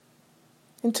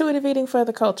Intuitive eating for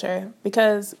the culture,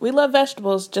 because we love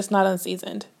vegetables, just not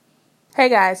unseasoned. Hey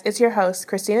guys, it's your host,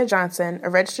 Christina Johnson, a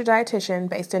registered dietitian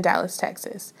based in Dallas,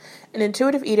 Texas. An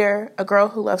intuitive eater, a girl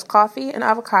who loves coffee and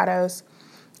avocados,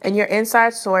 and your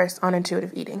inside source on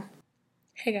intuitive eating.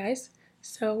 Hey guys,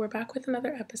 so we're back with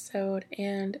another episode,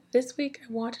 and this week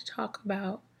I want to talk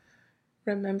about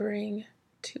remembering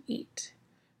to eat.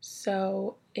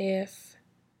 So if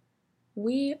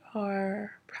we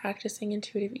are practicing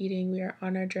intuitive eating, we are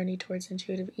on our journey towards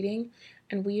intuitive eating,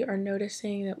 and we are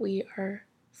noticing that we are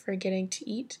forgetting to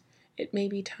eat, it may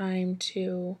be time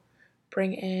to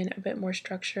bring in a bit more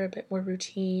structure, a bit more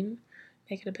routine,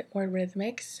 make it a bit more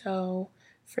rhythmic. So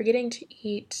forgetting to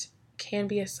eat can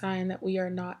be a sign that we are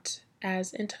not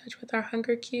as in touch with our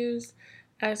hunger cues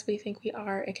as we think we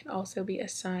are. It can also be a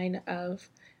sign of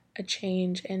a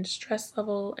change in stress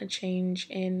level, a change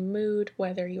in mood,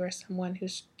 whether you are someone who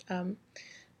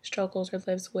struggles or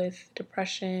lives with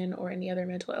depression or any other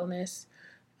mental illness.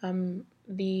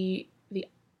 The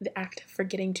act of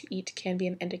forgetting to eat can be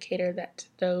an indicator that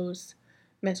those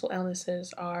mental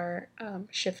illnesses are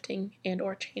shifting and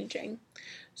or changing.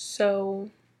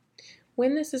 So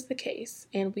when this is the case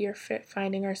and we are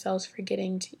finding ourselves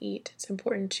forgetting to eat, it's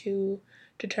important to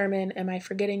determine, am I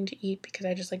forgetting to eat because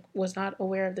I just was not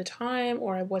aware of the time,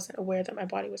 or I wasn't aware that my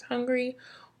body was hungry,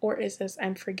 or is this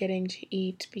I'm forgetting to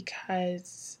eat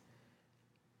because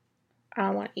I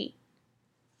don't want to eat?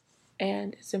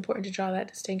 And it's important to draw that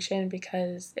distinction,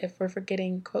 because if we're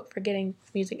forgetting, quote, forgetting,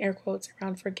 using air quotes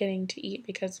around forgetting to eat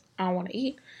because I don't want to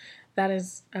eat,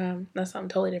 that's something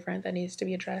totally different that needs to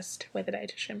be addressed with a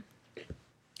dietitian.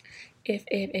 If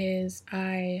it is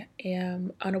I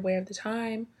am unaware of the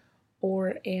time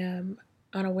or am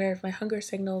unaware of my hunger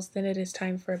signals, then it is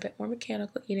time for a bit more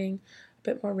mechanical eating, a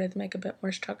bit more rhythmic, a bit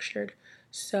more structured.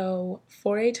 So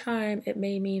for a time, it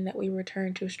may mean that we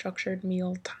return to structured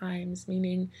meal times,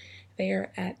 meaning they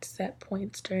are at set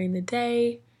points during the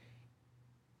day,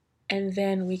 and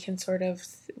then we can sort of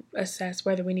assess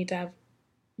whether we need to have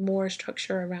more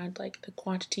structure around the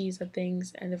quantities of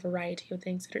things and the variety of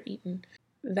things that are eaten.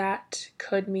 That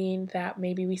could mean that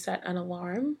maybe we set an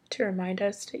alarm to remind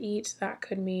us to eat. That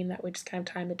could mean that we just kind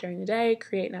of time it during the day,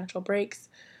 create natural breaks,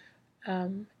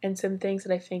 and some things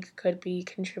that I think could be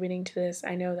contributing to this.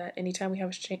 I know that anytime we have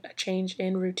a change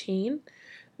in routine,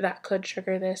 that could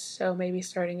trigger this. So maybe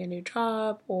starting a new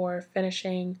job or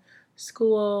finishing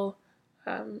school,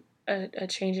 a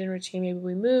change in routine. Maybe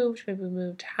we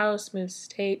moved house, moved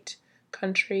state,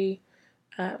 country.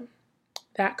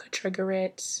 That could trigger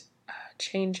it.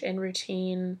 Change in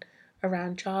routine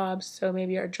around jobs. So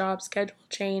maybe our job schedule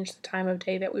changed, the time of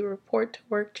day that we report to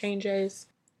work changes,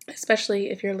 especially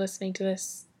if you're listening to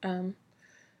this and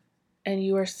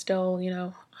you are still,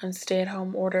 on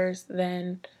stay-at-home orders,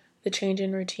 then the change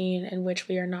in routine in which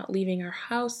we are not leaving our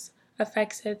house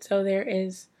affects it. So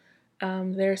there's some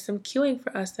cueing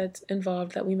for us that's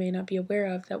involved that we may not be aware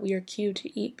of, that we are cued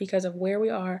to eat because of where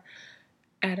we are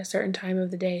at a certain time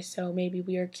of the day. So maybe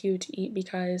we are cued to eat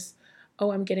because,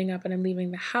 oh, I'm getting up and I'm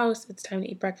leaving the house. It's time to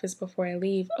eat breakfast before I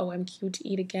leave. Oh, I'm cued to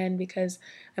eat again because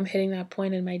I'm hitting that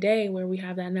point in my day where we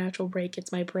have that natural break.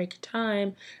 It's my break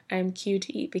time. I'm cued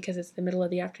to eat because it's the middle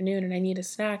of the afternoon and I need a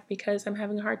snack because I'm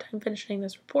having a hard time finishing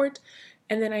this report.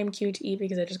 And then I'm cued to eat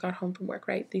because I just got home from work,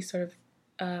 right? These sort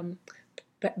of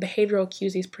behavioral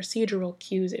cues, these procedural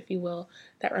cues, if you will,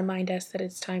 that remind us that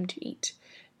it's time to eat.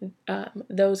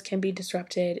 Those can be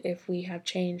disrupted if we have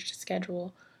changed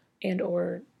schedule and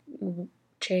or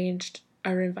changed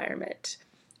our environment.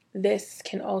 This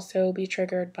can also be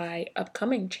triggered by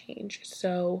upcoming change.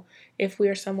 So if we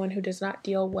are someone who does not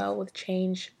deal well with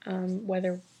change, then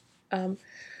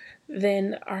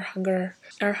our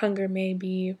hunger may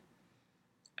be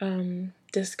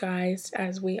disguised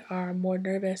as we are more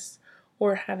nervous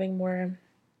or having more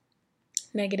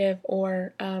negative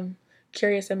or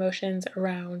curious emotions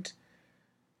around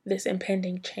this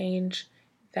impending change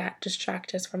that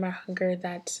distract us from our hunger,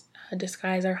 that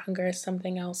disguise our hunger as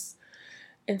something else.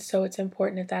 And so it's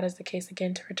important, if that is the case,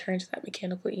 again, to return to that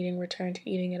mechanical eating, return to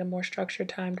eating at a more structured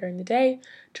time during the day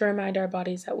to remind our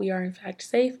bodies that we are in fact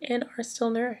safe and are still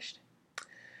nourished.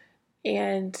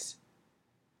 And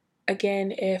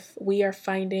again, if we are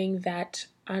finding that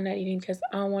I'm not eating because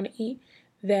I don't want to eat,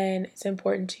 then it's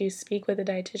important to speak with a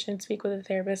dietitian, speak with a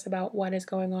therapist about what is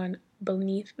going on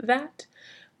beneath that.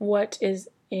 What is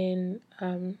the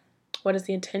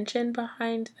intention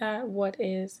behind that? What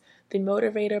is the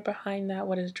motivator behind that?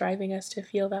 What is driving us to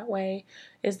feel that way?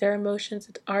 Are there emotions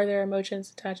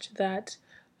attached to that?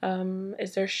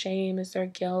 Is there shame? Is there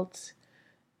guilt?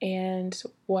 and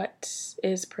what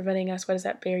is preventing us, what is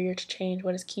that barrier to change,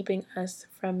 what is keeping us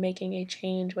from making a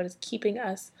change, what is keeping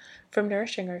us from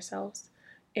nourishing ourselves.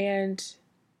 And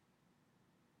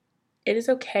it is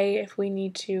okay if we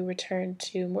need to return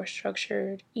to more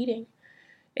structured eating.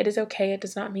 It is okay. It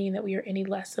does not mean that we are any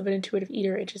less of an intuitive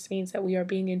eater. It just means that we are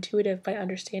being intuitive by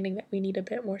understanding that we need a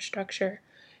bit more structure.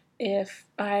 If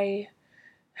I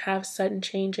have sudden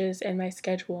changes in my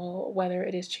schedule, whether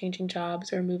it is changing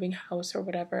jobs or moving house or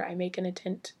whatever, I make an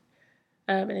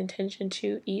intention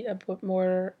to eat a bit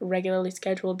more regularly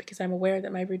scheduled because I'm aware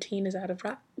that my routine is out of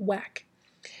whack.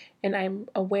 And I'm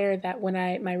aware that when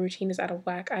my routine is out of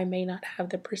whack, I may not have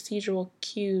the procedural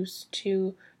cues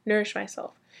to nourish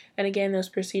myself. And again, those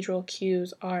procedural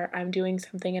cues are I'm doing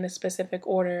something in a specific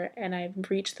order and I've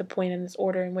reached the point in this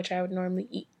order in which I would normally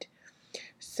eat.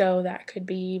 So that could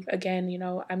be, again,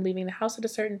 I'm leaving the house at a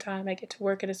certain time, I get to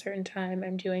work at a certain time,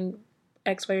 I'm doing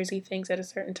X, Y, or Z things at a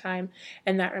certain time,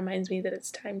 and that reminds me that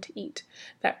it's time to eat.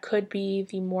 That could be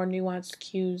the more nuanced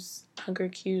cues, hunger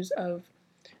cues of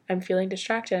I'm feeling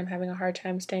distracted, I'm having a hard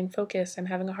time staying focused, I'm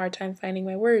having a hard time finding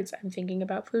my words, I'm thinking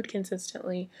about food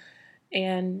consistently,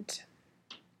 and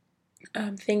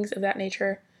things of that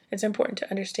nature. It's important to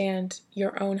understand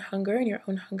your own hunger and your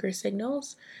own hunger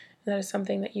signals. And that is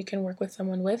something that you can work with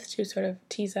someone with to sort of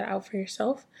tease that out for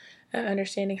yourself.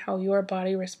 Understanding how your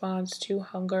body responds to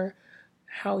hunger,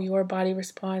 how your body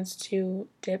responds to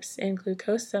dips in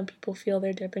glucose. Some people feel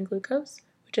their dip in glucose,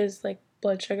 which is like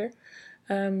blood sugar.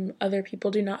 Other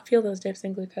people do not feel those dips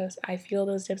in glucose. I feel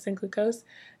those dips in glucose,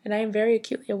 and I am very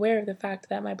acutely aware of the fact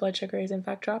that my blood sugar is in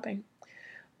fact dropping.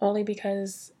 Only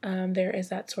because there is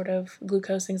that sort of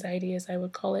glucose anxiety, as I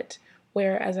would call it,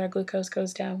 where as our glucose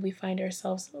goes down, we find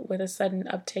ourselves with a sudden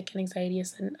uptick in anxiety, a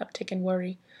sudden uptick in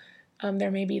worry.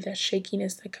 There may be the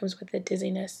shakiness that comes with the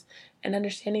dizziness, and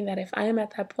understanding that if I am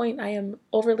at that point, I am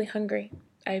overly hungry.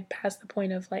 I've passed the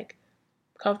point of like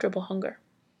comfortable hunger.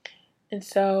 And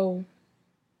so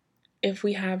if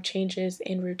we have changes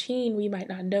in routine, we might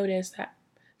not notice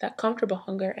that comfortable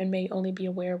hunger and may only be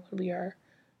aware when we are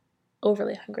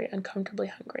overly hungry, uncomfortably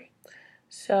hungry.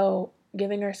 So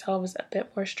giving ourselves a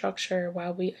bit more structure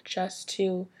while we adjust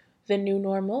to the new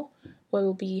normal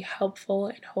will be helpful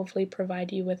and hopefully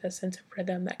provide you with a sense of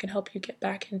rhythm that can help you get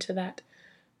back into that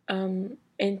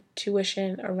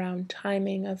intuition around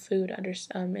timing of food,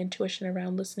 intuition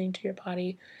around listening to your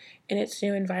body in its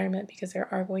new environment, because there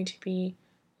are going to be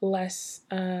less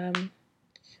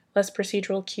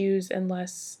procedural cues and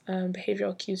less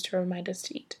behavioral cues to remind us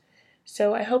to eat.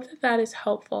 So I hope that is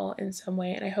helpful in some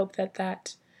way, and I hope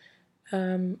that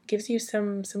gives you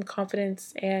some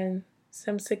confidence and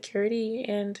some security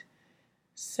and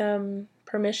some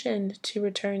permission to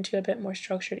return to a bit more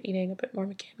structured eating, a bit more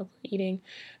mechanical eating,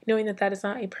 knowing that is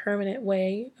not a permanent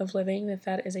way of living,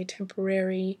 that is a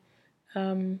temporary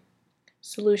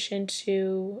solution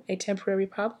to a temporary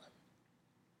problem.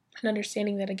 And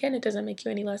understanding that, again, it doesn't make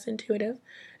you any less intuitive.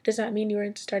 It does not mean you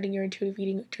are starting your intuitive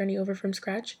eating journey over from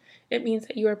scratch. It means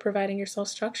that you are providing yourself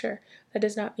structure. That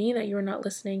does not mean that you are not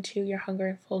listening to your hunger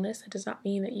and fullness. That does not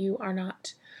mean that you are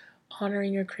not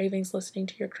honoring your cravings, listening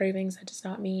to your cravings. That does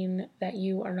not mean that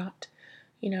you are not,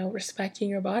 respecting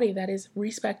your body. That is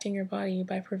respecting your body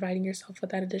by providing yourself with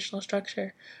that additional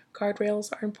structure.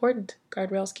 Guardrails are important.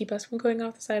 Guardrails keep us from going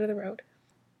off the side of the road.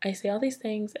 I say all these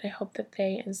things, and I hope that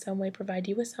they in some way provide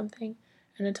you with something.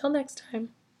 And until next time.